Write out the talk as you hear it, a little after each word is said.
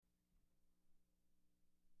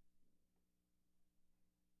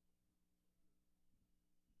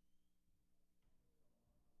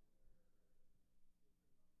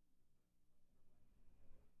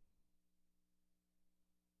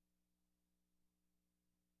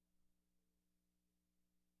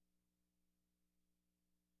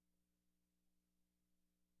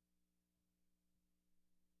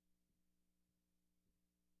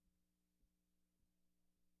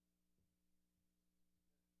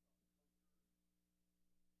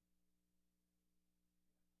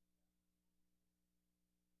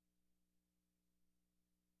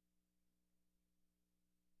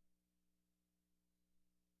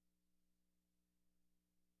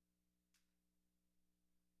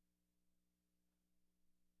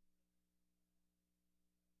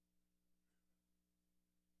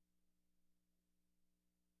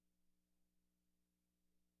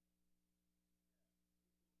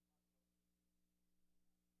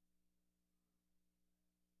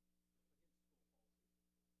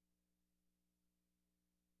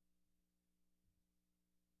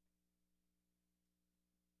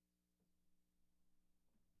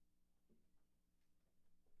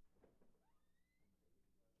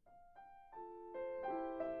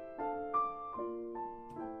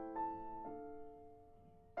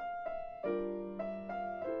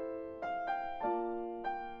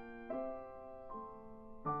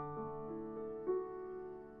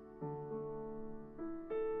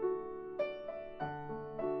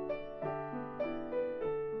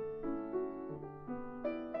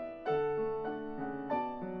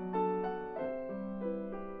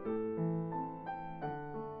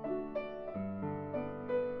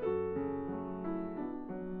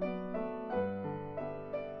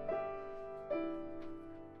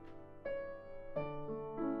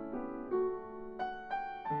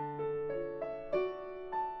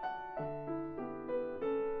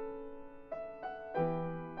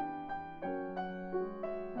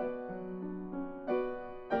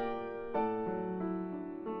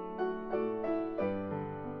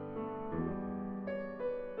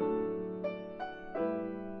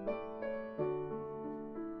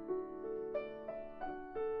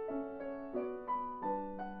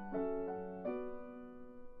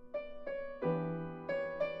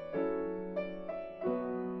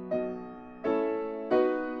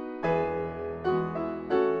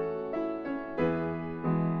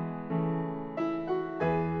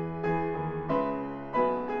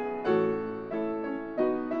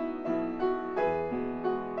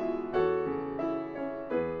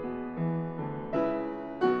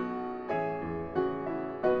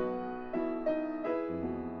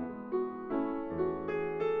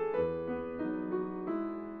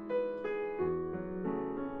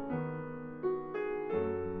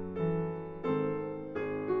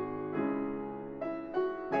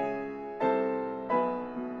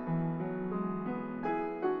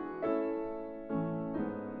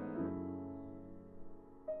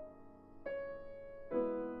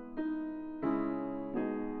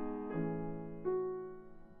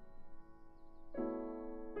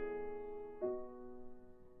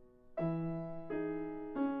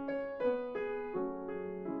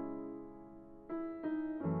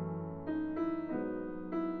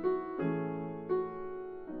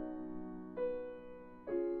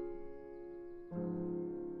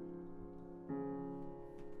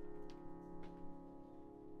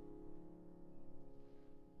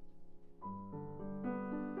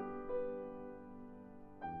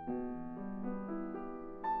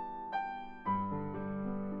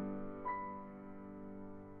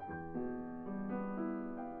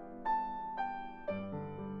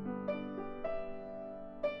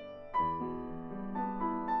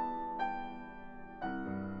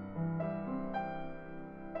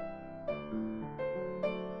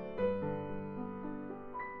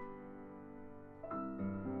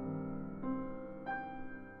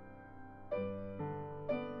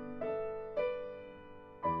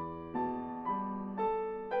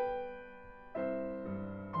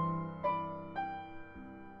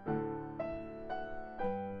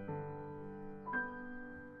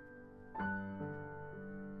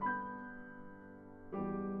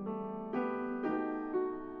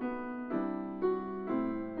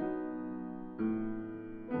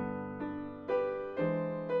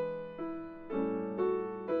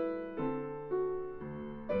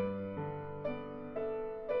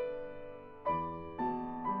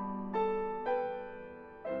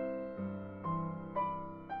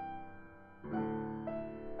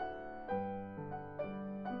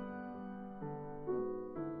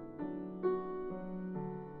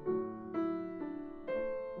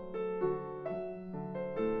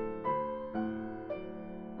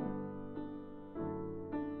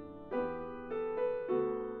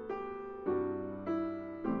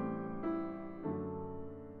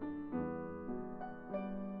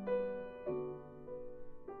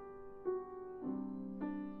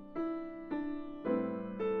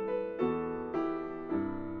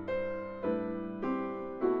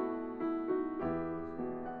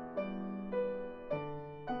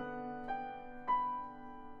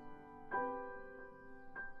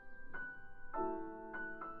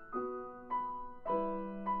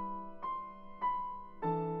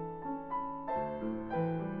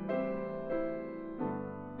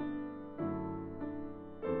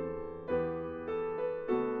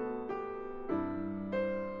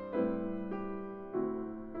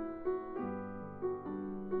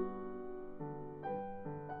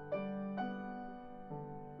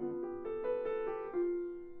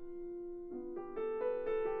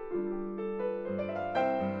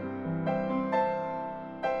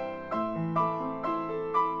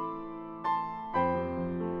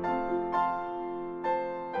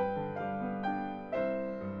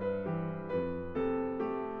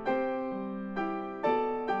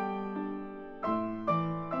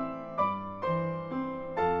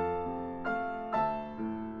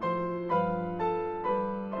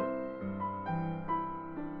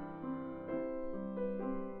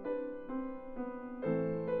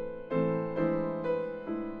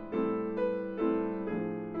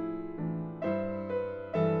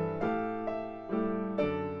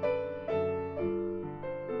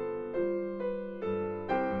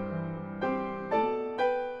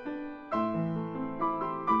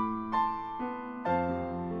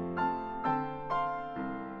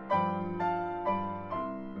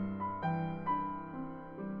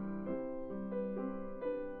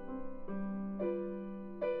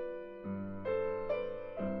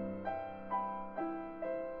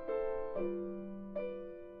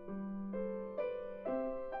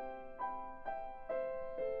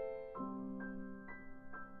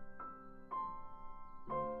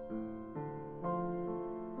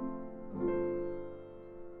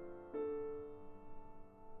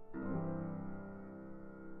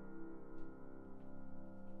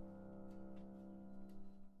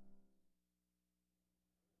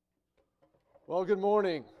Well, good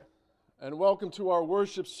morning, and welcome to our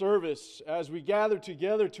worship service as we gather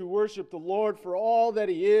together to worship the Lord for all that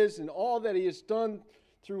He is and all that He has done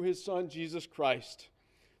through His Son, Jesus Christ.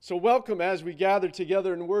 So welcome as we gather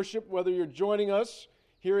together in worship, whether you're joining us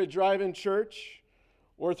here at Drive-In Church,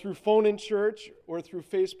 or through phone-in church, or through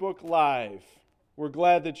Facebook Live. We're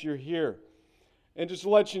glad that you're here. And just to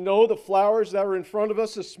let you know, the flowers that are in front of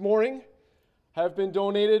us this morning have been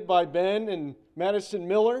donated by Ben and Madison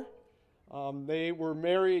Miller. They were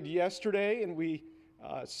married yesterday, and we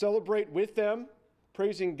celebrate with them,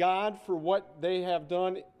 praising God for what they have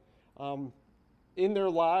done in their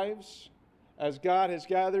lives as God has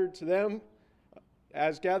gathered them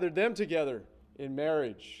together in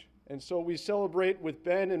marriage. And so we celebrate with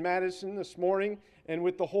Ben and Madison this morning and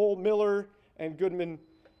with the whole Miller and Goodman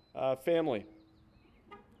family.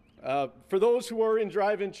 For those who are in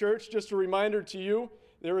Drive-In Church, just a reminder to you,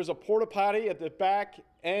 there is a porta potty at the back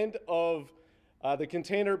end of the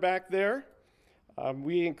container back there.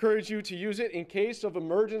 We encourage you to use it in case of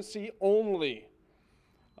emergency only.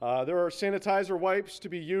 There are sanitizer wipes to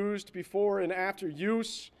be used before and after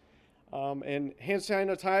use, and hand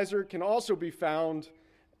sanitizer can also be found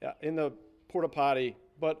in the porta potty.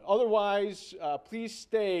 But otherwise, please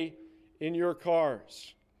stay in your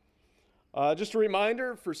cars. Just a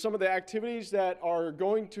reminder for some of the activities that are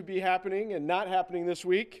going to be happening and not happening this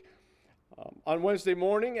week. On Wednesday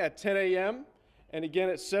morning at 10 a.m. and again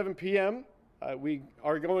at 7 p.m., we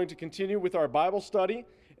are going to continue with our Bible study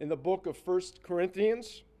in the book of 1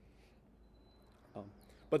 Corinthians.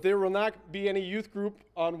 But there will not be any youth group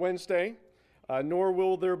on Wednesday, nor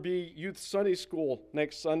will there be youth Sunday school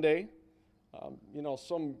next Sunday.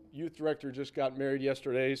 Some youth director just got married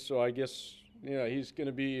yesterday, so I guess he's going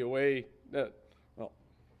to be away.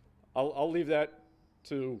 I'll leave that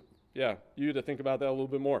to you to think about that a little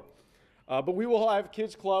bit more. But we will have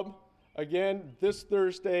Kids Club again this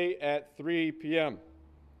Thursday at 3 p.m.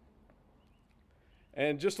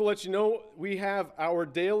 And just to let you know, we have our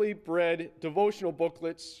Daily Bread devotional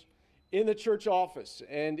booklets in the church office.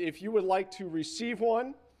 And if you would like to receive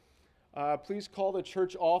one, please call the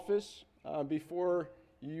church office before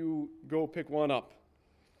you go pick one up.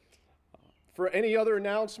 For any other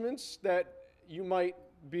announcements that you might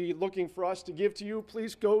be looking for us to give to you,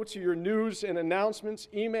 please go to your news and announcements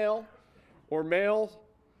email or mail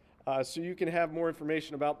so you can have more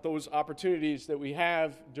information about those opportunities that we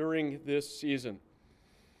have during this season.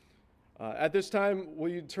 At this time, will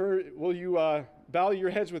you bow your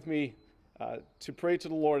heads with me to pray to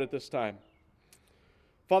the Lord at this time?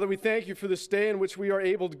 Father, we thank you for this day in which we are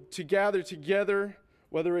able to gather together,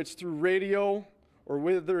 whether it's through radio or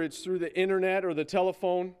whether it's through the internet or the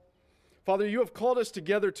telephone. Father, you have called us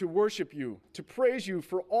together to worship you, to praise you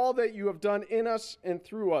for all that you have done in us and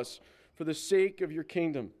through us for the sake of your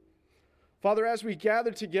kingdom. Father, as we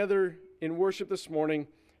gather together in worship this morning,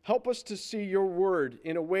 help us to see your word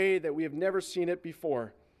in a way that we have never seen it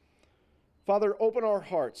before. Father, open our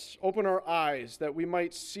hearts, open our eyes, that we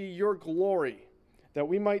might see your glory, that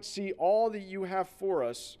we might see all that you have for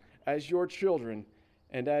us as your children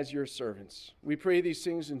and as your servants. We pray these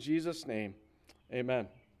things in Jesus' name. Amen.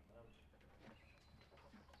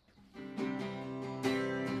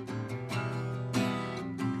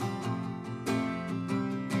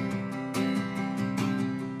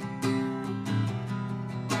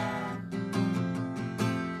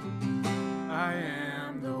 I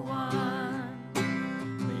am the one,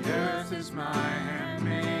 the earth is my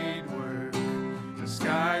handmade work, the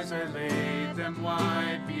skies I laid them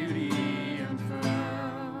wide, beauty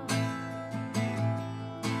unfurled,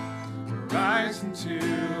 rise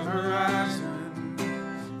into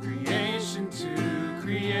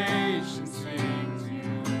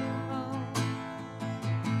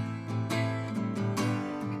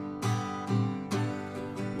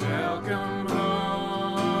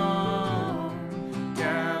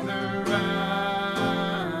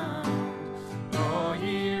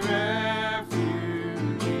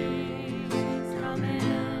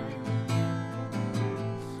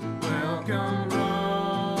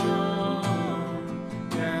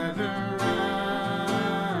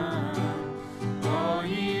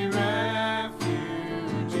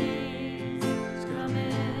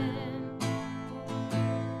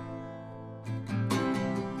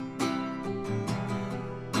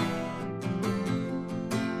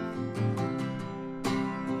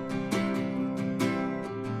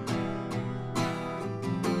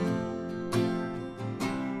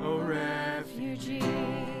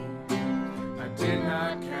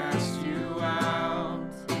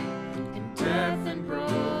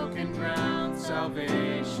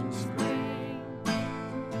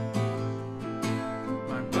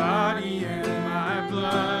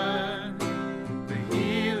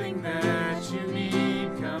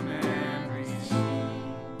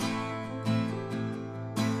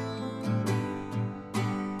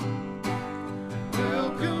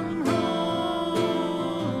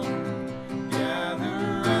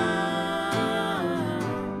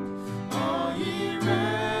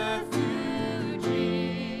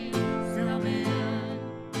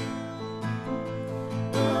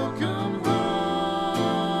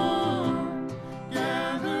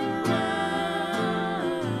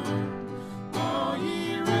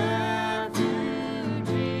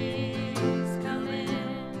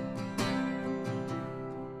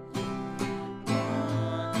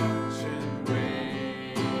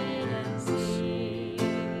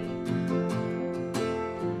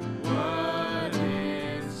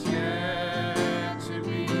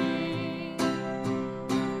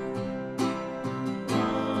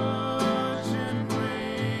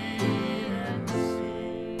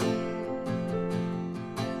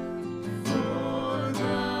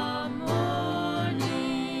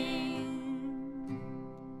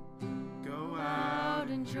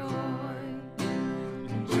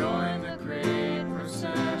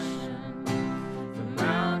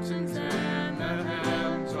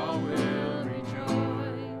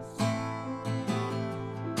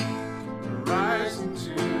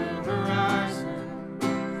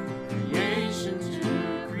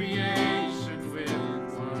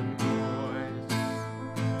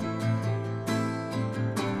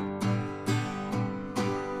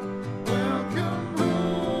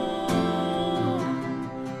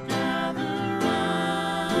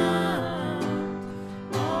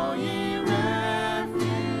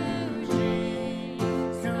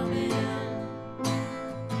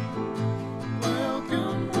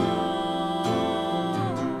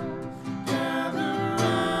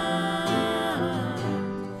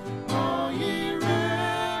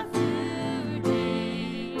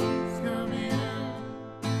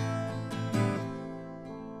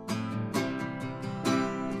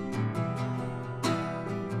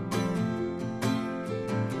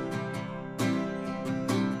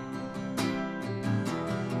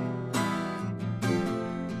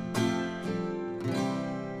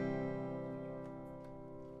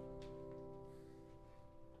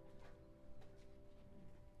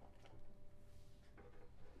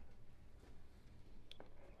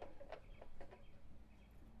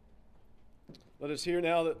Let us hear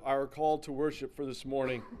now that our call to worship for this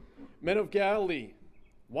morning. Men of Galilee,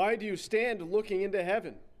 why do you stand looking into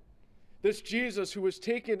heaven? This Jesus who was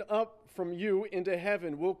taken up from you into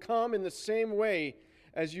heaven will come in the same way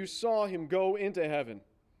as you saw him go into heaven.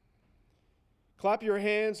 Clap your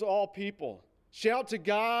hands, all people. Shout to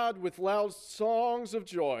God with loud songs of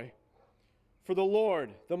joy. For the Lord,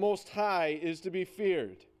 the Most High, is to be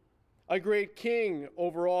feared, a great king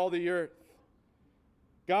over all the earth.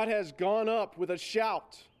 God has gone up with a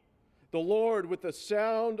shout, the Lord with the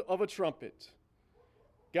sound of a trumpet.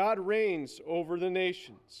 God reigns over the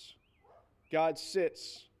nations. God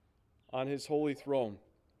sits on his holy throne.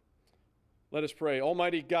 Let us pray.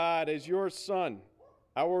 Almighty God, as your Son,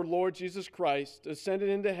 our Lord Jesus Christ, ascended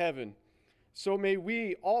into heaven, so may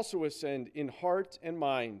we also ascend in heart and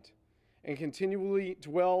mind and continually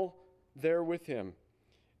dwell there with him.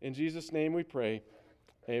 In Jesus' name we pray.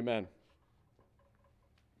 Amen.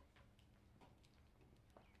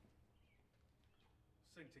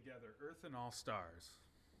 Sing together, Earth and All Stars.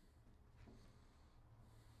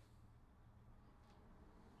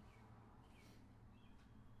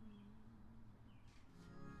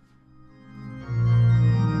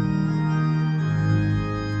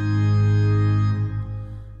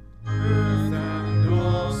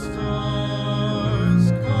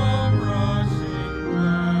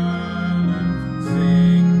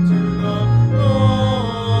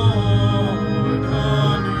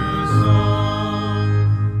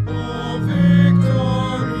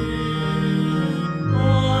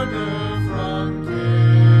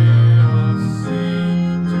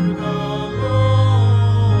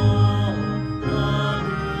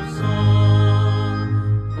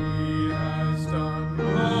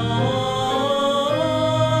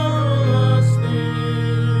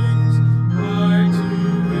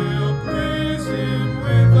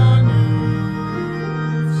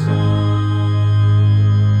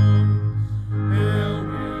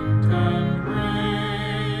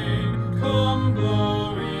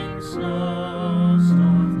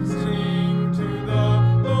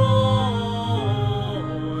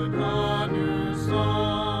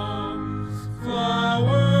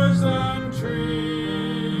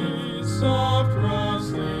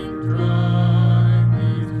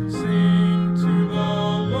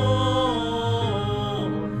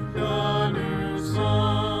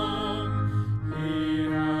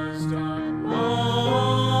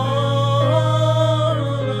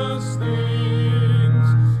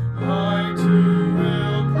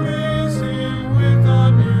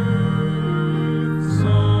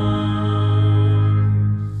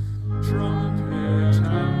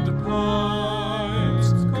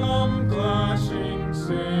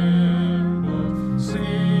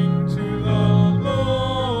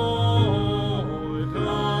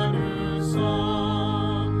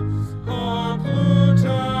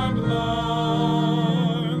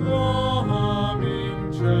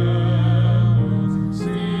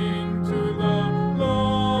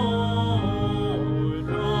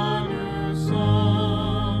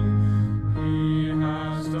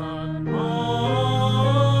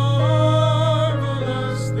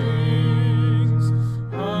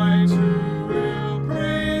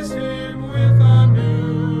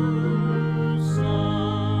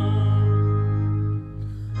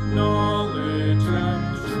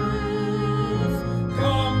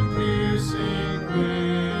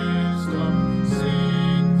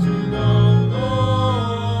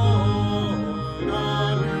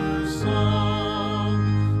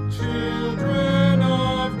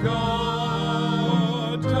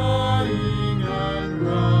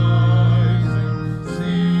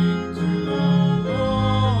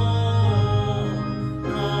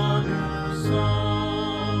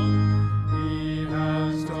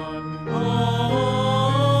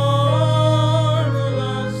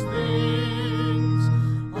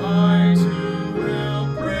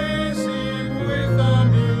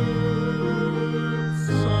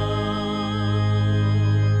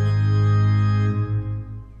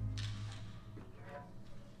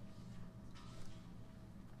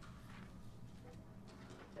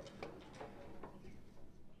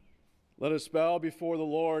 Let us bow before the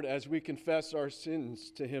Lord as we confess our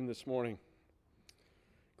sins to him this morning.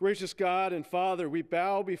 Gracious God and Father, we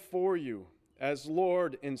bow before you as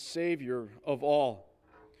Lord and Savior of all.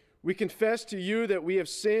 We confess to you that we have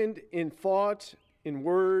sinned in thought, in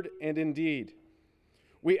word, and in deed.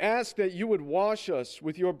 We ask that you would wash us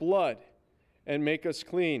with your blood and make us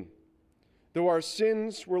clean. Though our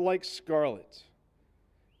sins were like scarlet,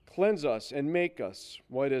 cleanse us and make us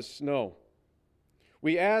white as snow.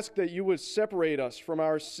 We ask that you would separate us from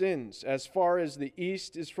our sins as far as the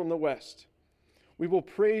east is from the west. We will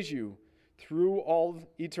praise you through all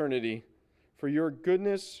eternity for your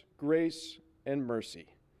goodness, grace, and mercy.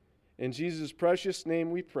 In Jesus' precious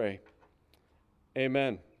name we pray.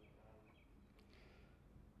 Amen.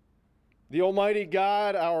 The Almighty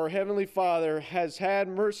God, our Heavenly Father, has had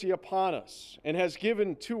mercy upon us and has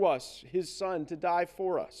given to us his Son to die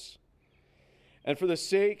for us. And for his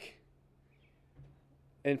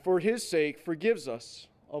sake, forgives us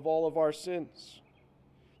of all of our sins.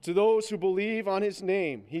 To those who believe on his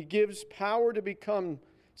name, he gives power to become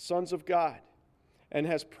sons of God and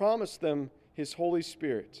has promised them his Holy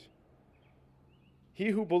Spirit. He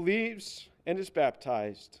who believes and is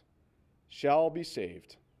baptized shall be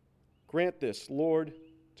saved. Grant this, Lord,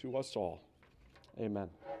 to us all. Amen.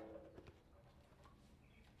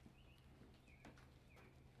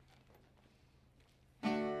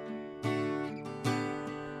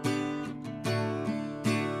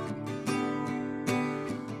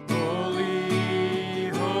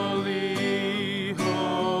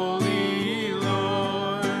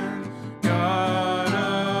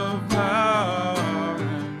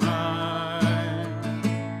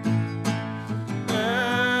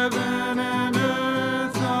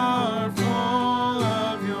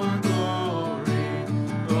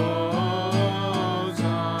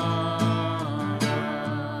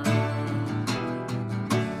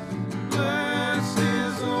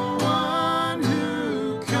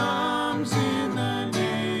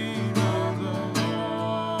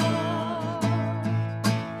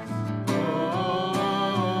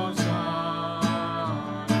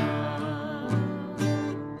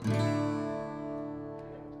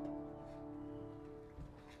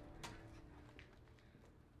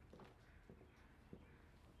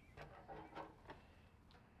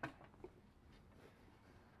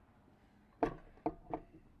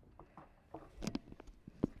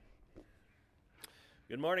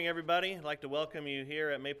 Good morning, everybody. I'd like to welcome you here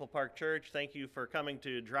at Maple Park Church. Thank you for coming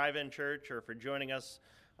to Drive-In Church or for joining us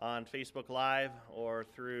on Facebook Live or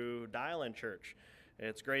through Dial-In Church.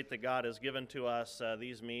 It's great that God has given to us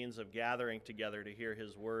these means of gathering together to hear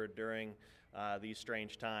his word during these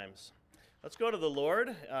strange times. Let's go to the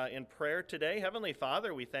Lord in prayer today. Heavenly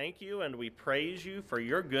Father, we thank you and we praise you for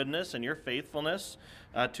your goodness and your faithfulness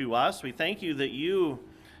to us. We thank you that you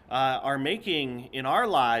are making in our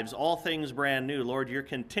lives all things brand new. Lord, you're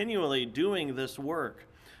continually doing this work.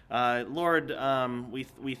 Lord,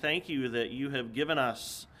 we thank you that you have given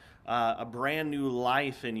us a brand new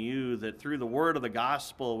life in you, that through the word of the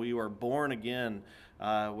gospel we were born again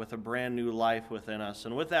with a brand new life within us.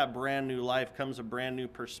 And with that brand new life comes a brand new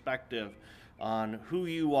perspective on who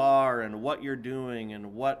you are and what you're doing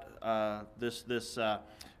and what this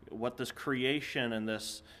creation and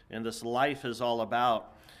this life is all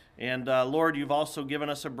about. And Lord, you've also given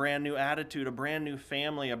us a brand new attitude, a brand new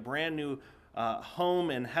family, a brand new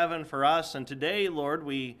home in heaven for us. And today, Lord,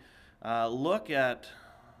 we look at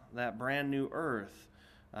that brand new earth.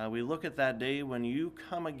 We look at that day when you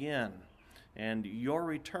come again and your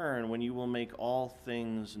return when you will make all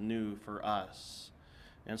things new for us.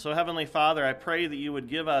 And so, Heavenly Father, I pray that you would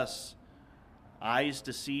give us eyes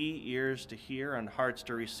to see, ears to hear, and hearts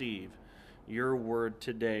to receive your word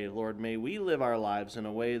today. Lord, may we live our lives in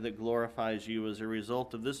a way that glorifies you as a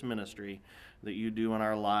result of this ministry that you do in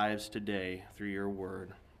our lives today through your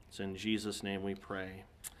word. It's in Jesus' name we pray.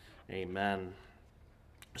 Amen.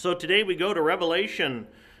 So today we go to Revelation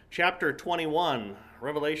chapter 21.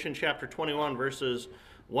 Revelation chapter 21, verses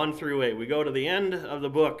 1 through 8. We go to the end of the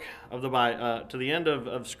book of the Bible, to the end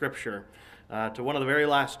of Scripture, to one of the very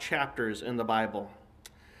last chapters in the Bible.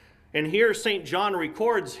 And here St. John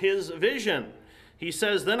records his vision. He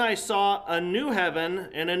says, "Then I saw a new heaven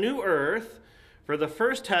and a new earth, for the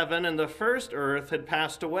first heaven and the first earth had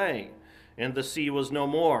passed away, and the sea was no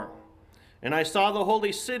more. And I saw the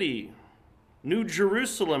holy city, New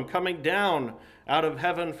Jerusalem, coming down out of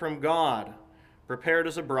heaven from God, prepared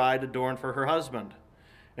as a bride adorned for her husband.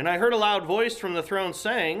 And I heard a loud voice from the throne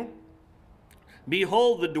saying,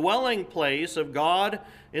 'Behold, the dwelling place of God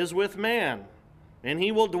is with man, and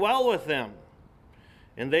he will dwell with them.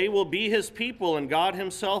 And they will be his people, and God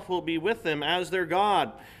himself will be with them as their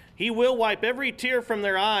God. He will wipe every tear from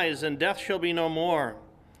their eyes, and death shall be no more.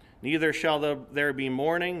 Neither shall there be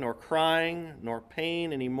mourning, nor crying, nor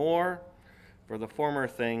pain any more, for the former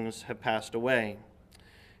things have passed away.'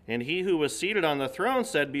 And he who was seated on the throne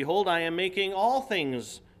said, 'Behold, I am making all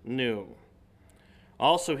things new.'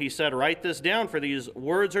 Also he said, 'Write this down, for these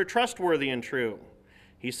words are trustworthy and true.'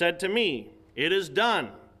 He said to me, 'It is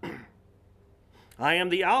done. I am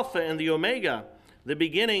the Alpha and the Omega, the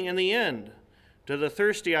beginning and the end. To the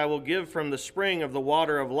thirsty I will give from the spring of the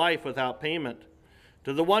water of life without payment.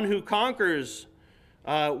 To the one who conquers,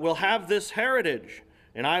 will have this heritage,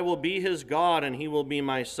 and I will be his God, and he will be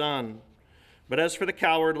my son. But as for the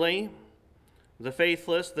cowardly, the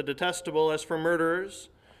faithless, the detestable, as for murderers,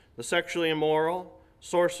 the sexually immoral,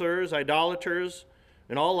 sorcerers, idolaters,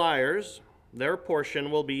 and all liars, their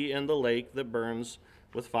portion will be in the lake that burns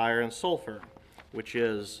with fire and sulfur, which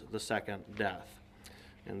is the second death.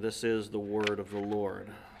 And this is the word of the Lord.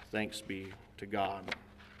 Thanks be to God.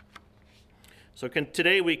 So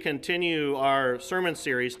today we continue our sermon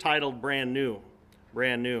series titled Brand New.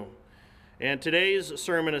 Brand New. And today's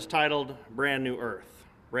sermon is titled Brand New Earth.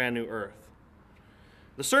 Brand New Earth.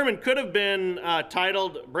 The sermon could have been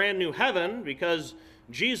titled Brand New Heaven, because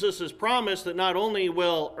Jesus has promised that not only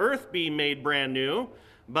will earth be made brand new,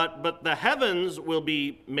 but the heavens will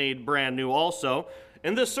be made brand new also.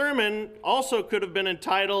 And this sermon also could have been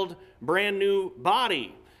entitled Brand New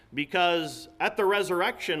Body, because at the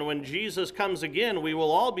resurrection, when Jesus comes again, we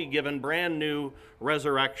will all be given brand new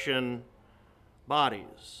resurrection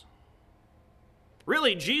bodies.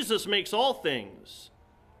 Really, Jesus makes all things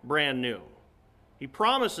brand new. He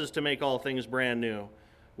promises to make all things brand new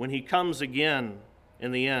when he comes again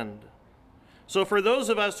in the end. So for those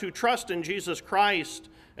of us who trust in Jesus Christ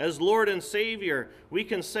as Lord and Savior, we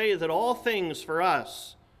can say that all things for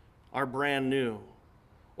us are brand new,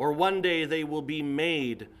 or one day they will be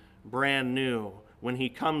made brand new when he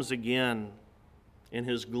comes again in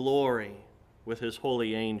his glory with his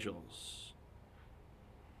holy angels.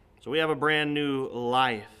 So we have a brand new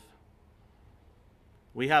life.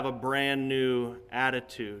 We have a brand new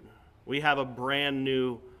attitude. We have a brand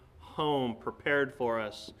new home prepared for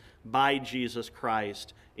us by Jesus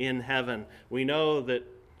Christ in heaven. We know that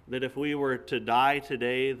if we were to die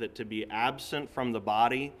today, that to be absent from the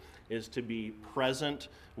body is to be present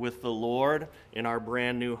with the Lord in our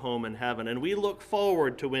brand new home in heaven. And we look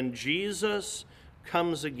forward to when Jesus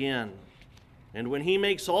comes again and when he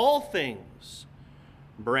makes all things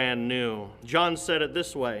brand new. John said it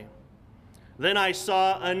this way: "Then I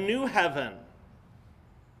saw a new heaven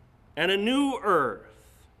and a new earth,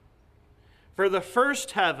 for the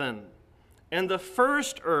first heaven and the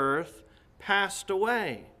first earth passed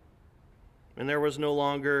away, and there was no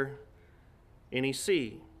longer any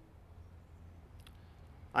sea."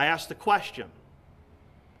 I ask the question,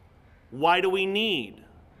 why do we need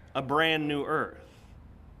a brand new earth?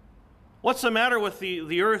 What's the matter with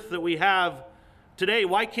the earth that we have today?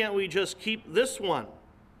 Why can't we just keep this one?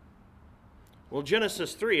 Well,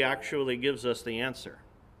 Genesis 3 actually gives us the answer.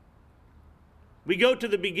 We go to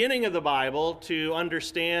the beginning of the Bible to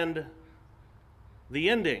understand the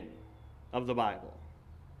ending of the Bible.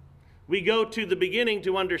 We go to the beginning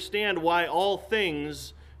to understand why all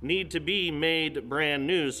things need to be made brand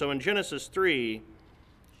new. So in Genesis 3,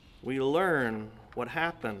 we learn what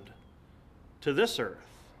happened to this earth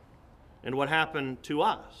and what happened to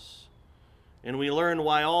us. And we learn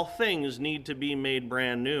why all things need to be made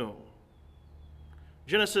brand new.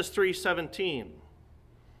 Genesis 3:17.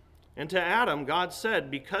 "And to Adam God said,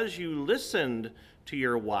 because you listened to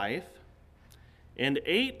your wife and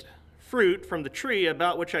ate fruit from the tree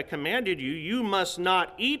about which I commanded you, you must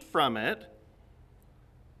not eat from it.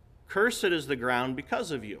 Cursed is the ground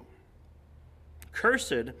because of you.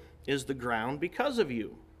 Cursed is the ground because of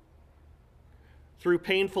you. Through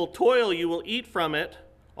painful toil you will eat from it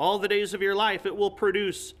all the days of your life. It will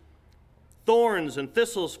produce thorns and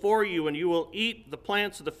thistles for you, and you will eat the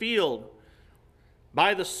plants of the field.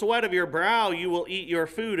 By the sweat of your brow you will eat your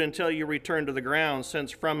food until you return to the ground,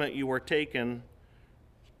 since from it you were taken.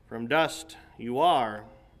 From dust you are,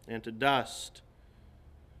 and to dust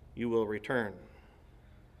you will return."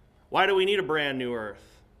 Why do we need a brand new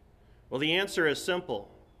earth? Well, the answer is simple.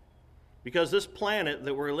 Because this planet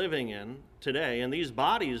that we're living in today, and these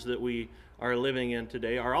bodies that we are living in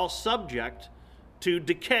today, are all subject to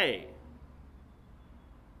decay.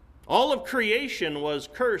 All of creation was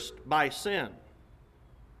cursed by sin.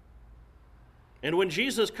 And when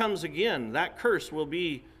Jesus comes again, that curse will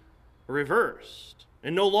be reversed.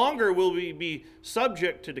 And no longer will we be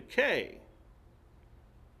subject to decay.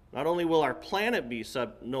 Not only will our planet be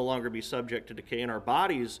no longer be subject to decay and our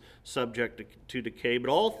bodies subject to decay, but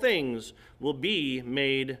all things will be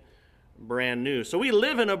made brand new. So we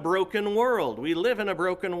live in a broken world. We live in a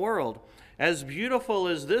broken world. As beautiful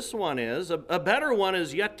as this one is, a better one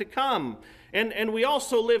is yet to come. And we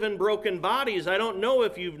also live in broken bodies. I don't know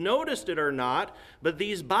if you've noticed it or not, but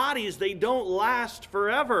these bodies, they don't last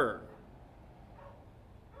forever.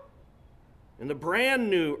 In the brand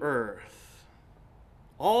new earth,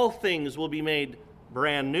 all things will be made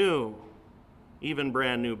brand new, even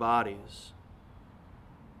brand new bodies.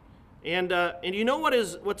 And you know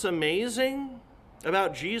what's amazing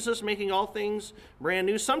about Jesus making all things brand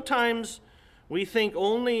new? Sometimes we think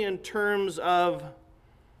only in terms of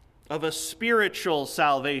a spiritual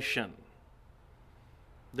salvation,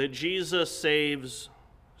 that Jesus saves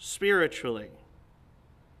spiritually.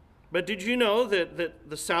 But did you know that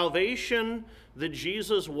the salvation that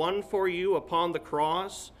Jesus won for you upon the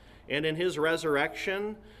cross and in his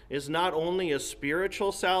resurrection is not only a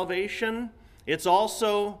spiritual salvation, it's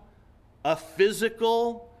also a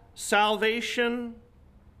physical salvation?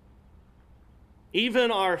 Even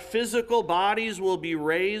our physical bodies will be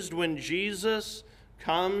raised when Jesus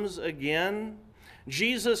comes again.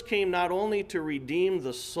 Jesus came not only to redeem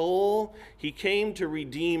the soul, he came to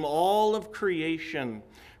redeem all of creation.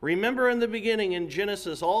 Remember in the beginning in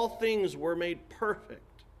Genesis, all things were made perfect.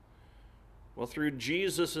 Well, through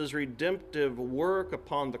Jesus' redemptive work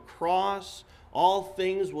upon the cross, all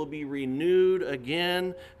things will be renewed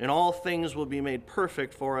again, and all things will be made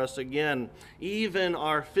perfect for us again, even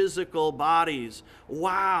our physical bodies.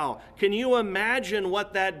 Wow! Can you imagine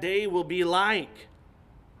what that day will be like?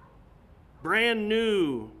 Brand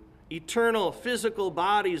new, eternal physical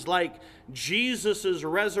bodies like Jesus'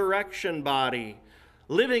 resurrection body,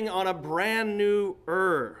 living on a brand new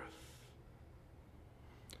earth.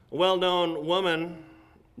 A well-known woman,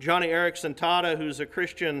 Joni Eareckson Tada, who's a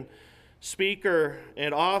Christian speaker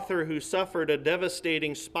and author who suffered a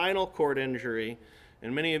devastating spinal cord injury.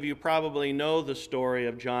 And many of you probably know the story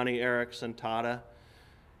of Joni Eareckson Tada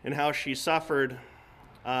and how she suffered.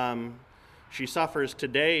 She suffers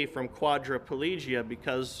today from quadriplegia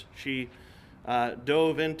because she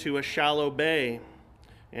dove into a shallow bay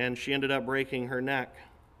and she ended up breaking her neck.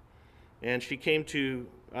 And she came to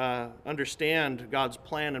understand God's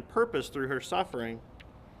plan and purpose through her suffering.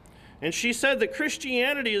 And she said that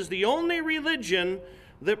Christianity is the only religion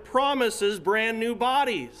that promises brand new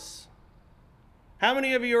bodies. How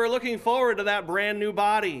many of you are looking forward to that brand new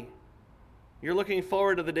body? You're looking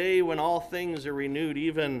forward to the day when all things are renewed,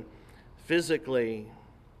 even physically.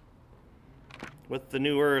 With the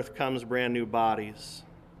new earth comes brand new bodies.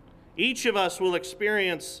 Each of us will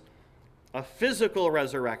experience a physical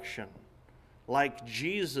resurrection, like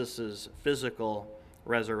Jesus' physical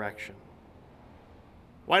resurrection.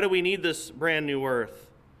 Why do we need this brand new earth?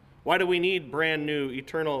 Why do we need brand new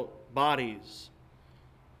eternal bodies?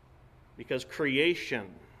 Because creation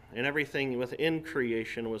and everything within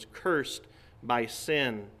creation was cursed by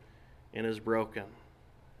sin and is broken.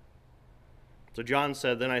 So John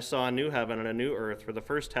said, "Then I saw a new heaven and a new earth, for the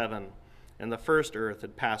first heaven and the first earth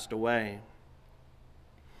had passed away."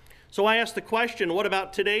 So I ask the question, what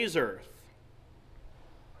about today's earth?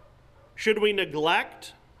 Should we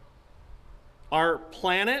neglect our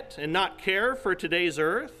planet and not care for today's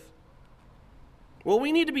earth? Well,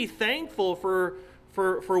 we need to be thankful for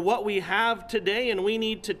what we have today, and we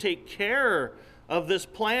need to take care of this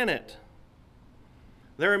planet.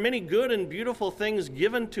 There are many good and beautiful things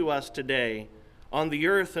given to us today on the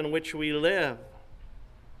earth in which we live.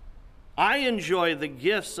 I enjoy the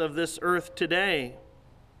gifts of this earth today.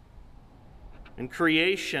 In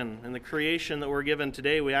creation, in the creation that we're given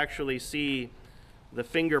today, we actually see the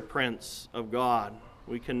fingerprints of God.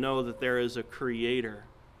 We can know that there is a creator,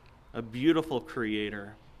 a beautiful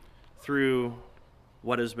creator, through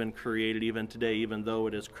what has been created even today, even though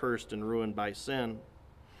it is cursed and ruined by sin.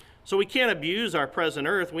 So we can't abuse our present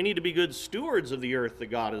earth. We need to be good stewards of the earth that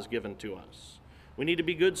God has given to us. We need to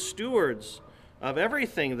be good stewards of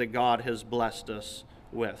everything that God has blessed us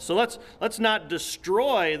with. So let's not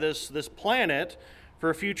destroy this planet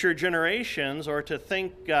for future generations or to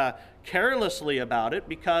think carelessly about it,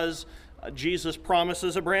 because Jesus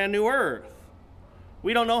promises a brand new earth.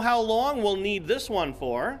 We don't know how long we'll need this one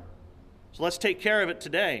for, so let's take care of it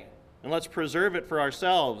today and let's preserve it for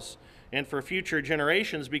ourselves and for future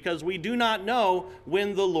generations, because we do not know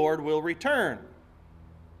when the Lord will return.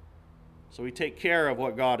 So we take care of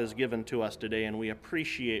what God has given to us today, and we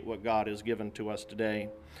appreciate what God has given to us today.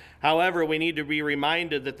 However, we need to be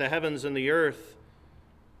reminded that the heavens and the earth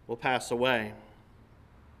will pass away.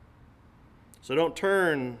 So don't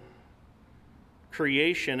turn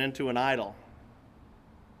creation into an idol.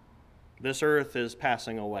 This earth is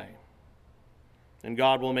passing away, and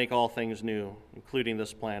God will make all things new, including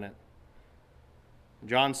this planet.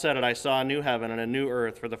 John said it, "I saw a new heaven and a new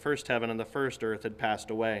earth, for the first heaven and the first earth had passed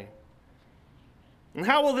away." And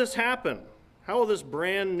how will this happen? How will this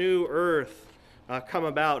brand new earth come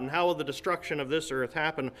about, and how will the destruction of this earth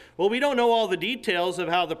happen? Well, we don't know all the details of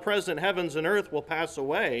how the present heavens and earth will pass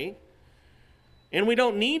away, and we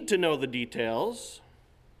don't need to know the details,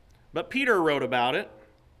 but Peter wrote about it.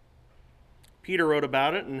 Peter wrote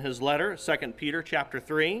about it in his letter, 2 Peter chapter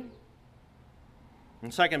 3.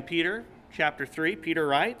 In 2 Peter chapter 3, Peter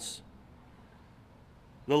writes,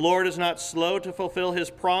 "The Lord is not slow to fulfill his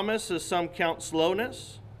promise, as some count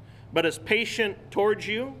slowness, but is patient towards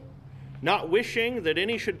you, not wishing that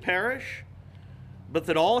any should perish, but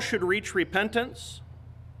that all should reach repentance.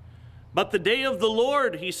 But the day of the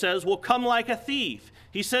Lord," he says, "will come like a thief."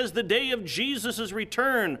 He says the day of Jesus'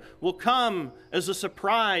 return will come as a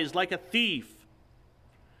surprise, like a thief.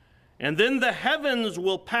 "And then the heavens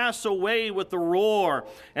will pass away with a roar,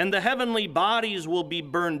 and the heavenly bodies will be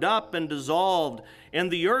burned up and dissolved,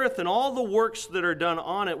 and the earth and all the works that are done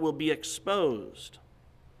on it will be exposed.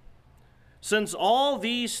 Since all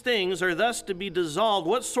these things are thus to be dissolved,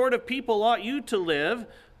 what sort of people ought you to live?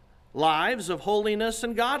 Lives of holiness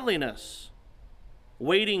and godliness,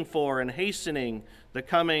 waiting for and hastening the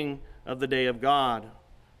coming of the day of God,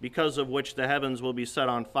 because of which the heavens will be set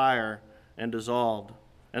on fire and dissolved,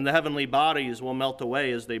 and the heavenly bodies will melt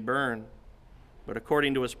away as they burn. But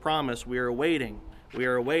according to his promise, we are waiting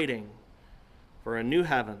for a new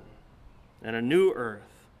heaven and a new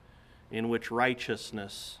earth in which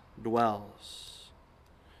righteousness dwells."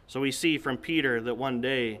 So we see from Peter that one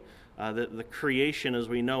day the creation as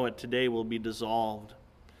we know it today will be dissolved.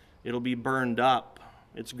 It'll be burned up.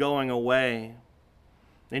 It's going away.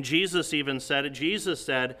 And Jesus even said it. Jesus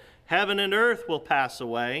said, "Heaven and earth will pass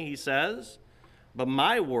away," he says, "but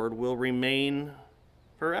my word will remain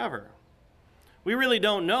forever." We really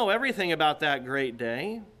don't know everything about that great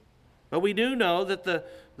day, but we do know that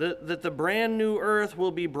the brand new earth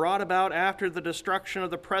will be brought about after the destruction of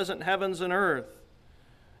the present heavens and earth.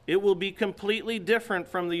 It will be completely different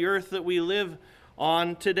from the earth that we live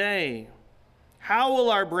on today. How will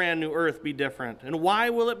our brand new earth be different? And why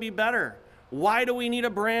will it be better? Why do we need a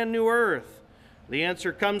brand new earth? The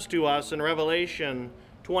answer comes to us in Revelation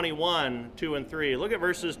 21, 2 and 3. Look at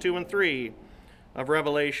verses 2 and 3 of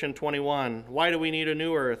Revelation 21. Why do we need a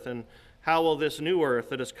new earth? And how will this new earth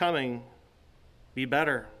that is coming be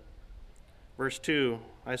better? Verse 2,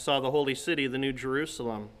 "I saw the holy city, the new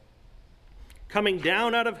Jerusalem, coming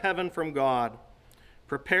down out of heaven from God,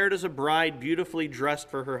 prepared as a bride beautifully dressed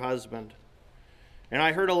for her husband. And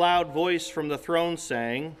I heard a loud voice from the throne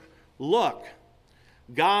saying, 'Look,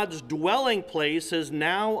 God's dwelling place is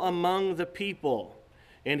now among the people,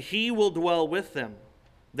 and he will dwell with them.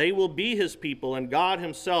 They will be his people, and God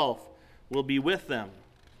himself will be with them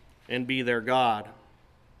and be their God.'"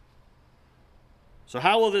 So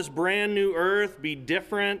how will this brand new earth be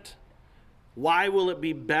different? Why will it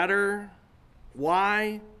be better?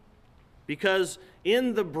 Why? Because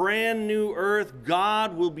in the brand new earth,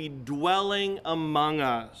 God will be dwelling among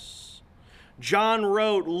us. John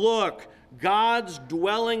wrote, "Look, God's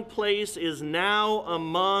dwelling place is now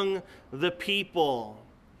among the people."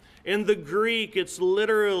 In the Greek, it's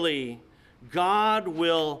literally, God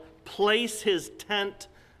will place his tent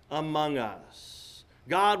among us.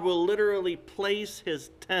 God will literally place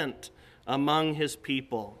his tent among his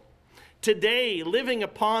people. Today, living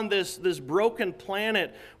upon this broken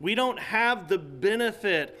planet, we don't have the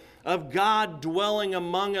benefit of God dwelling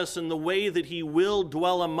among us in the way that he will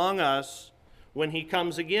dwell among us when he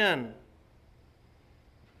comes again.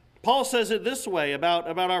 Paul says it this way about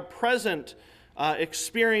our present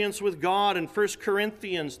experience with God in 1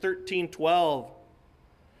 Corinthians 13:12.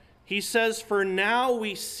 He says, "For now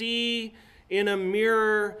we see in a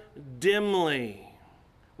mirror dimly."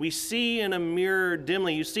 We see in a mirror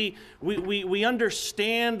dimly. You see, we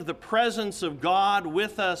understand the presence of God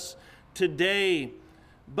with us today,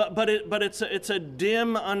 but it's a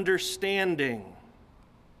dim understanding.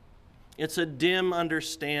 It's a dim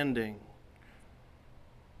understanding.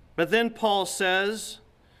 But then Paul says,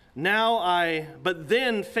 but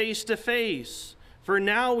then face to face. For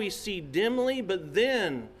now we see dimly, but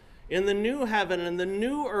then in the new heaven and the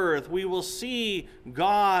new earth we will see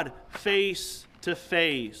God face to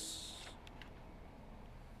face.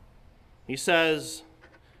 He says,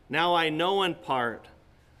 "Now I know in part,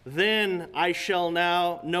 then I shall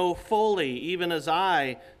now know fully, even as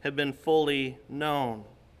I have been fully known."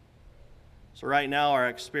 So right now our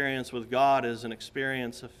experience with God is an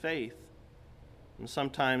experience of faith. And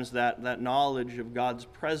sometimes that knowledge of God's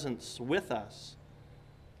presence with us,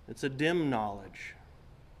 it's a dim knowledge.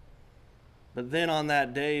 But then on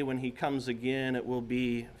that day when he comes again, it will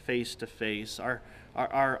be face to face.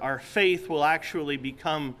 Our faith will actually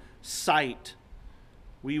become sight.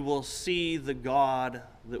 We will see the God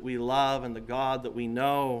that we love and the God that we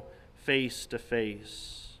know face to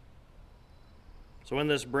face. So in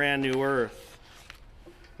this brand new earth,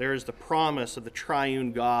 there is the promise of the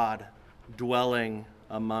triune God dwelling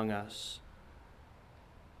among us.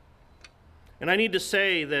 And I need to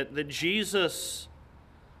say that Jesus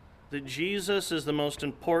that Jesus is the most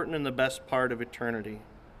important and the best part of eternity.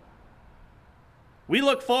 We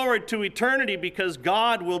look forward to eternity because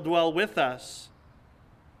God will dwell with us.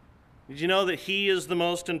 Did you know that He is the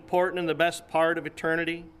most important and the best part of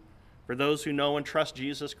eternity for those who know and trust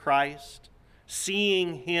Jesus Christ?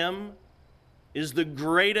 Seeing Him is the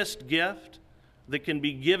greatest gift that can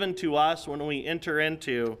be given to us when we enter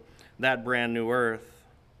into that brand new earth.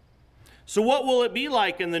 So what will it be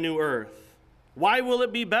like in the new earth? Why will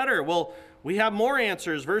it be better? Well, we have more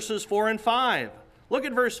answers, verses 4 and 5. Look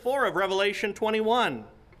at verse 4 of Revelation 21.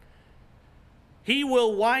 He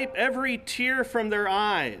will wipe every tear from their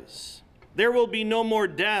eyes. There will be no more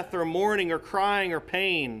death or mourning or crying or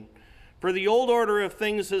pain, for the old order of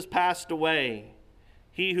things has passed away.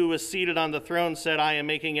 He who was seated on the throne said, I am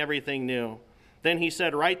making everything new. Then he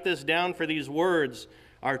said, write this down, for these words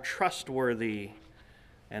are trustworthy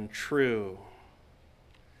and true.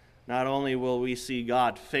 Not only will we see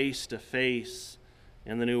God face to face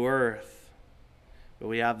in the new earth, but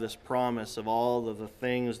we have this promise of all of the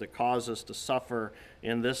things that cause us to suffer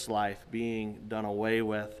in this life being done away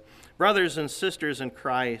with. Brothers and sisters in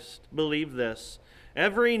Christ, believe this.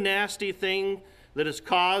 Every nasty thing that is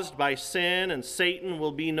caused by sin and Satan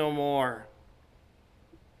will be no more.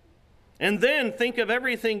 And then think of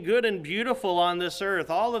everything good and beautiful on this earth,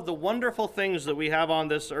 all of the wonderful things that we have on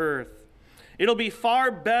this earth. It'll be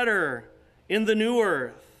far better in the new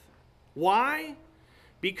earth. Why?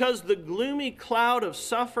 Because the gloomy cloud of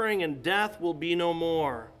suffering and death will be no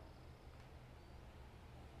more.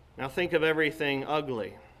 Now think of everything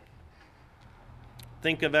ugly.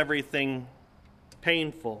 Think of everything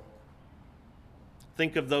painful.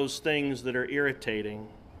 Think of those things that are irritating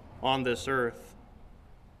on this earth.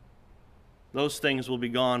 Those things will be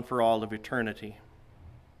gone for all of eternity.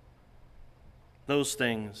 Those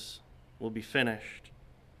things will be finished.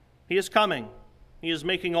 He is coming. He is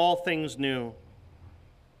making all things new.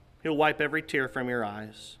 He'll wipe every tear from your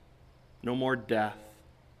eyes. No more death,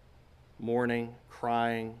 mourning,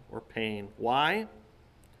 crying, or pain. Why?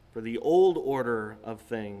 For the old order of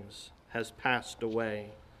things has passed away.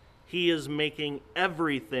 He is making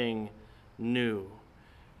everything new.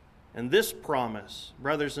 And this promise,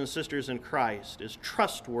 brothers and sisters in Christ, is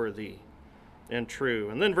trustworthy and true.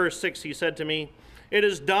 And then verse 6, he said to me, it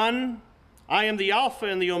is done. I am the Alpha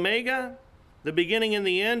and the Omega, the beginning and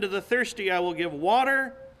the end. To the thirsty I will give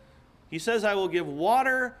water. He says, I will give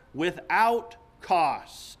water without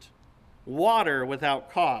cost. Water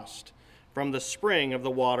without cost from the spring of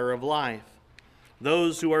the water of life.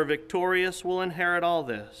 Those who are victorious will inherit all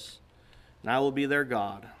this, and I will be their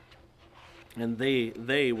God, and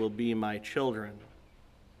they will be my children.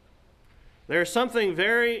 There's something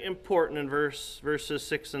very important in verses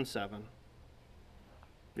 6 and 7.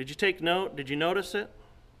 Did you take note? Did you notice it?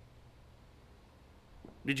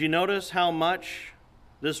 Did you notice how much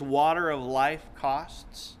this water of life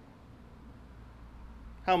costs?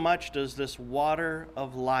 How much does this water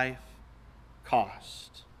of life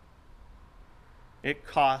cost? It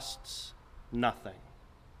costs nothing.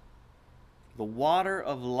 The water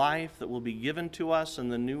of life that will be given to us in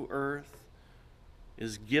the new earth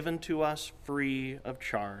is given to us free of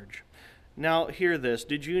charge. Now, hear this.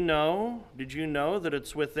 Did you know that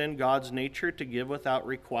it's within God's nature to give without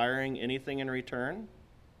requiring anything in return?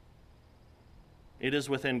 It is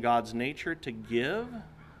within God's nature to give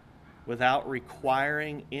without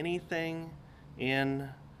requiring anything in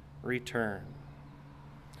return.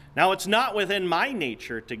 Now, it's not within my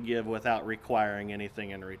nature to give without requiring anything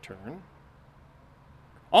in return.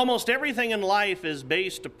 Almost everything in life is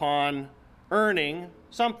based upon earning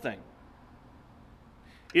something.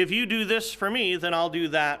 If you do this for me, then I'll do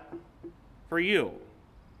that for you.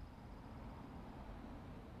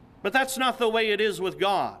 But that's not the way it is with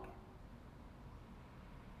God.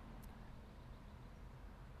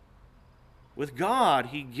 With God,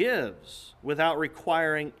 He gives without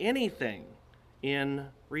requiring anything in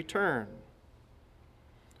return.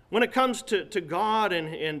 When it comes to God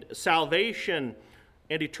and salvation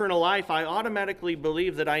and eternal life, I automatically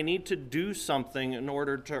believe that I need to do something in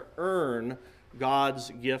order to earn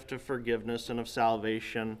God's gift of forgiveness and of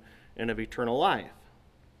salvation and of eternal life.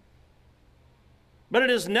 But it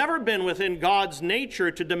has never been within God's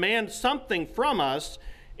nature to demand something from us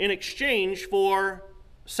in exchange for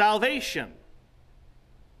salvation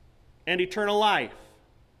and eternal life.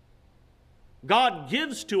 God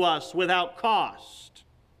gives to us without cost.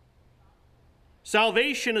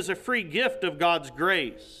 Salvation is a free gift of God's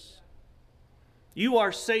grace. You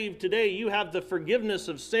are saved today. You have the forgiveness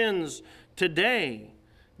of sins today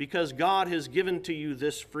because God has given to you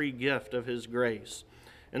this free gift of His grace.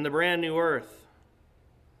 In the brand new earth,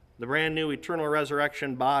 the brand new eternal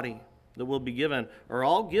resurrection body that will be given, are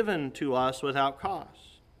all given to us without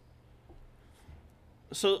cost.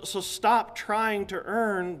 So stop trying to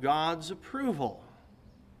earn God's approval.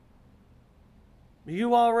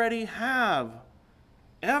 You already have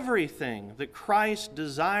everything that Christ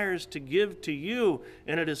desires to give to you,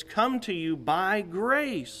 and it has come to you by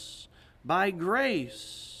grace. By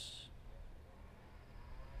grace.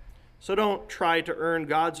 So don't try to earn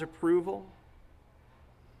God's approval.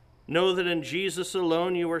 Know that in Jesus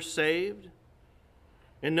alone you are saved,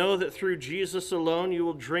 and know that through Jesus alone you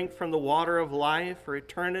will drink from the water of life for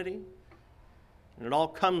eternity, and it all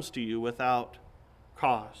comes to you without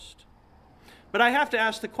cost. But I have to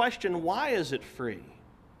ask the question, why is it free?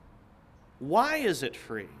 Why is it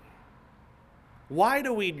free? Why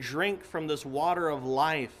do we drink from this water of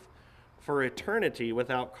life for eternity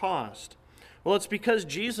without cost? Well, it's because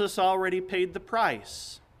Jesus already paid the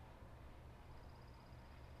price.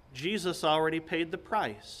 Jesus already paid the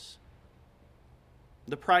price.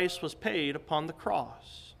 The price was paid upon the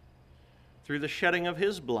cross through the shedding of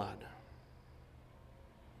his blood.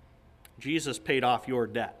 Jesus paid off your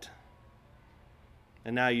debt,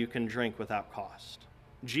 and now you can drink without cost.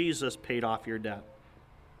 Jesus paid off your debt.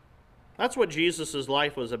 That's what Jesus'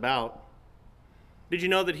 life was about. Did you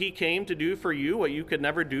know that he came to do for you what you could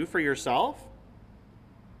never do for yourself?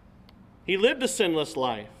 He lived a sinless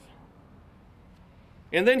life.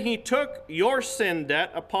 And then he took your sin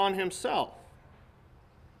debt upon himself.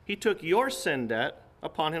 He took your sin debt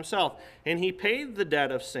upon himself. And he paid the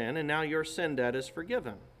debt of sin, and now your sin debt is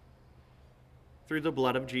forgiven through the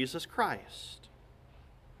blood of Jesus Christ.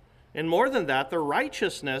 And more than that, the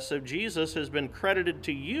righteousness of Jesus has been credited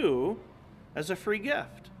to you as a free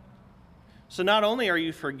gift. So not only are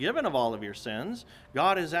you forgiven of all of your sins,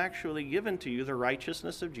 God has actually given to you the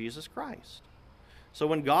righteousness of Jesus Christ. So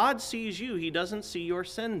when God sees you, he doesn't see your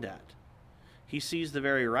sin debt. He sees the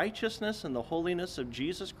very righteousness and the holiness of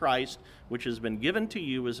Jesus Christ, which has been given to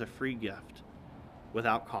you as a free gift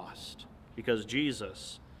without cost, because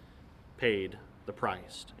Jesus paid the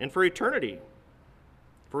price. And for eternity,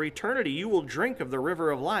 you will drink of the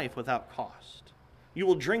river of life without cost. You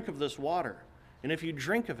will drink of this water, and if you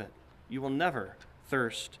drink of it, you will never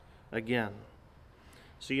thirst again.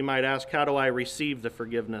 So you might ask, how do I receive the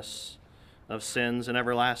forgiveness of sins and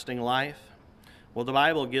everlasting life? Well, the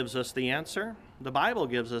Bible gives us the answer. The Bible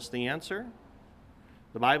gives us the answer.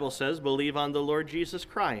 The Bible says, believe on the Lord Jesus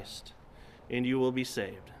Christ, and you will be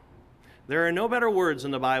saved. There are no better words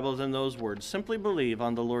in the Bible than those words. Simply believe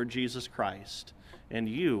on the Lord Jesus Christ, and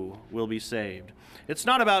you will be saved. It's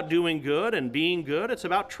not about doing good and being good. It's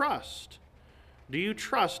about trust. Do you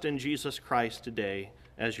trust in Jesus Christ today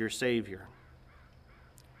as your Savior?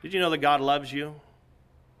 Did you know that God loves you?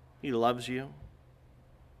 He loves you.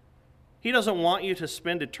 He doesn't want you to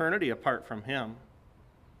spend eternity apart from him.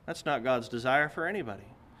 That's not God's desire for anybody.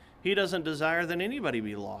 He doesn't desire that anybody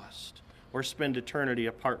be lost or spend eternity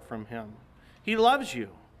apart from him. He loves you.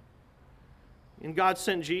 And God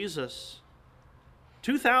sent Jesus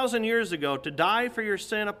 2,000 years ago to die for your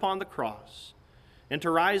sin upon the cross and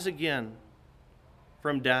to rise again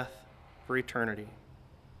from death for eternity.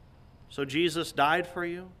 So Jesus died for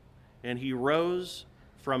you, and he rose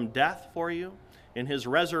from death for you. In his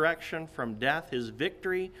resurrection from death, his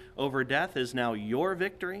victory over death is now your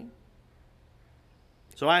victory.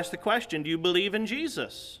 So I ask the question, do you believe in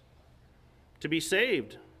Jesus to be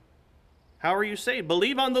saved? How are you saved?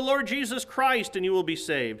 Believe on the Lord Jesus Christ and you will be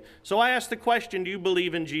saved. So I ask the question, do you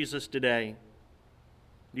believe in Jesus today?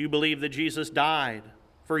 Do you believe that Jesus died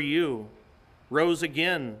for you, rose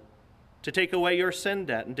again to take away your sin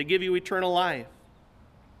debt and to give you eternal life?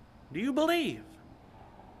 Do you believe?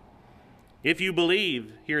 If you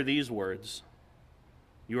believe, hear these words: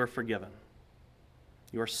 you are forgiven.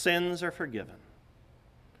 Your sins are forgiven,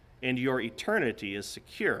 and your eternity is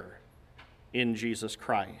secure in Jesus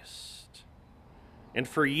Christ. And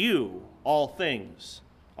for you, all things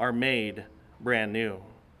are made brand new.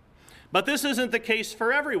 But this isn't the case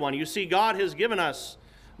for everyone. You see, God has given us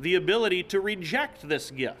the ability to reject this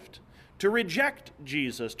gift, to reject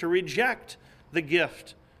Jesus, to reject the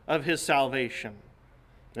gift of his salvation.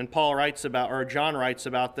 And John writes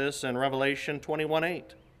about this in Revelation 21:8.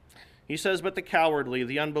 He says, but the cowardly,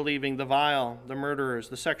 the unbelieving, the vile, the murderers,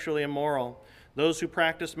 the sexually immoral, those who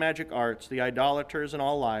practice magic arts, the idolaters, and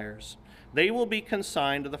all liars, they will be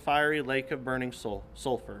consigned to the fiery lake of burning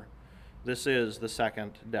sulfur. This is the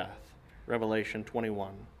second death. Revelation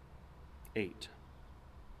 21:8.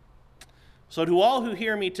 So to all who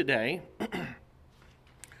hear me today,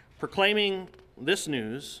 proclaiming this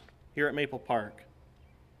news here at Maple Park,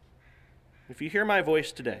 if you hear my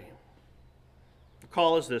voice today,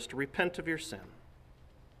 call is this: to repent of your sin.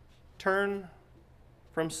 Turn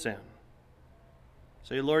from sin.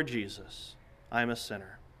 Say, Lord Jesus, I am a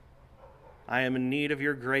sinner. I am in need of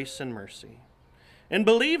your grace and mercy. And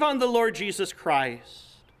believe on the Lord Jesus Christ.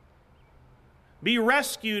 Be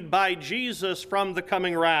rescued by Jesus from the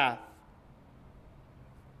coming wrath.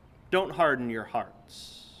 Don't harden your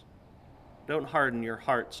hearts. Don't harden your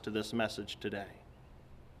hearts to this message today.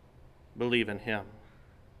 Believe in him,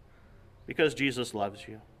 because Jesus loves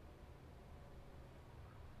you.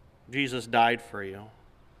 Jesus died for you.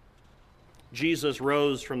 Jesus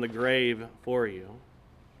rose from the grave for you.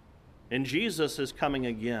 And Jesus is coming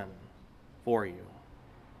again for you.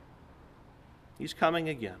 He's coming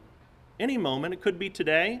again. Any moment. It could be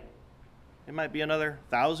today. It might be another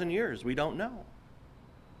 1,000 years. We don't know.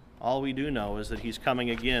 All we do know is that he's coming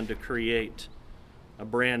again to create a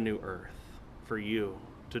brand new earth for you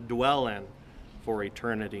to dwell in for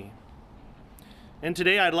eternity. And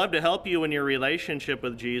today I'd love to help you in your relationship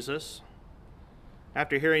with Jesus.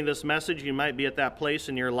 After hearing this message, you might be at that place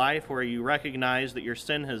in your life where you recognize that your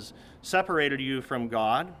sin has separated you from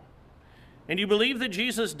God, and you believe that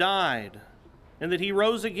Jesus died and that he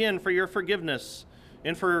rose again for your forgiveness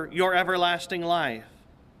and for your everlasting life.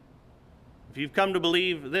 If you've come to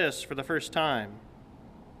believe this for the first time,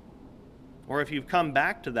 or if you've come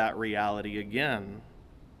back to that reality again,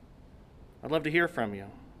 I'd love to hear from you.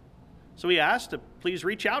 So we ask to please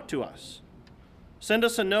reach out to us. Send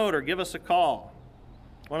us a note or give us a call.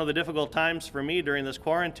 One of the difficult times for me during this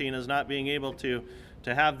quarantine is not being able to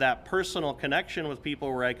have that personal connection with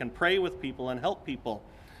people where I can pray with people and help people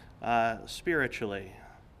spiritually.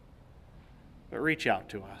 But reach out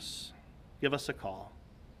to us. Give us a call.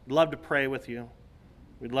 We'd love to pray with you.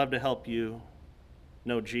 We'd love to help you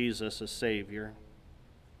know Jesus as Savior.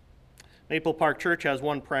 Maple Park Church has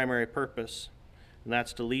one primary purpose, and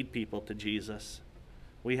that's to lead people to Jesus.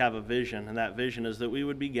 We have a vision, and that vision is that we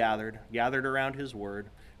would be gathered around his word,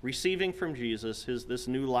 receiving from Jesus this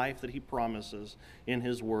new life that he promises in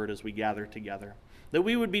his word as we gather together. That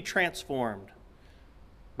we would be transformed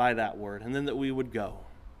by that word, and then that we would go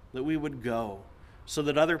so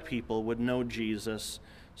that other people would know Jesus.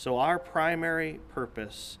 So our primary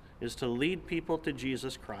purpose is to lead people to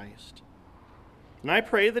Jesus Christ. And I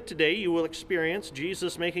pray that today you will experience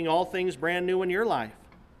Jesus making all things brand new in your life.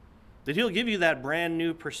 That he'll give you that brand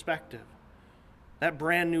new perspective, that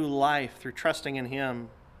brand new life through trusting in him.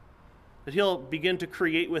 That he'll begin to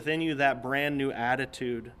create within you that brand new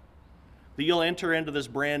attitude. That you'll enter into this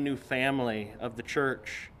brand new family of the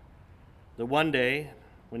church. That one day,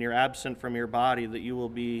 when you're absent from your body, that you will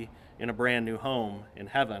be in a brand new home in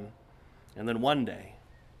heaven. And then one day,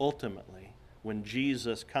 ultimately, when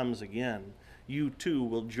Jesus comes again, you too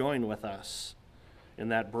will join with us in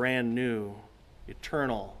that brand new,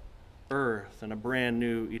 eternal earth and a brand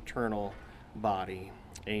new, eternal body.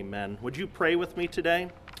 Amen. Would you pray with me today?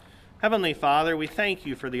 Heavenly Father, we thank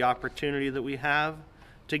you for the opportunity that we have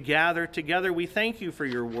to gather together. We thank you for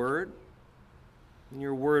your word. And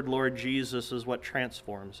your word, Lord Jesus, is what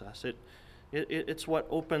transforms us. It's what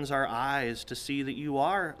opens our eyes to see that you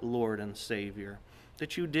are Lord and Savior.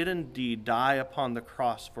 That you did indeed die upon the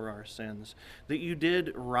cross for our sins, that you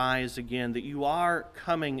did rise again, that you are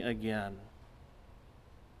coming again.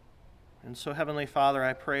 And so, Heavenly Father,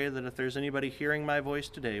 I pray that if there's anybody hearing my voice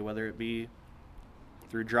today, whether it be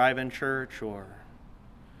through Drive-In Church or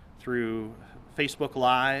through Facebook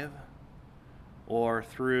Live or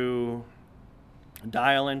through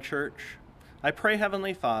Dial-In Church, I pray,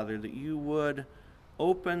 Heavenly Father, that you would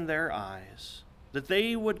open their eyes, that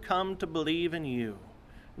they would come to believe in you,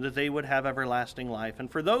 that they would have everlasting life.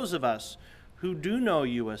 And for those of us who do know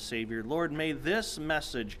you as Savior, Lord, may this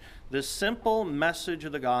message, this simple message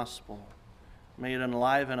of the gospel, may it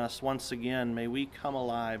enliven us once again. May we come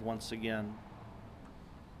alive once again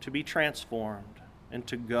to be transformed and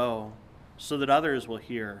to go so that others will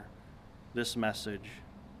hear this message.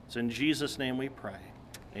 It's in Jesus' name we pray.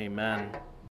 Amen.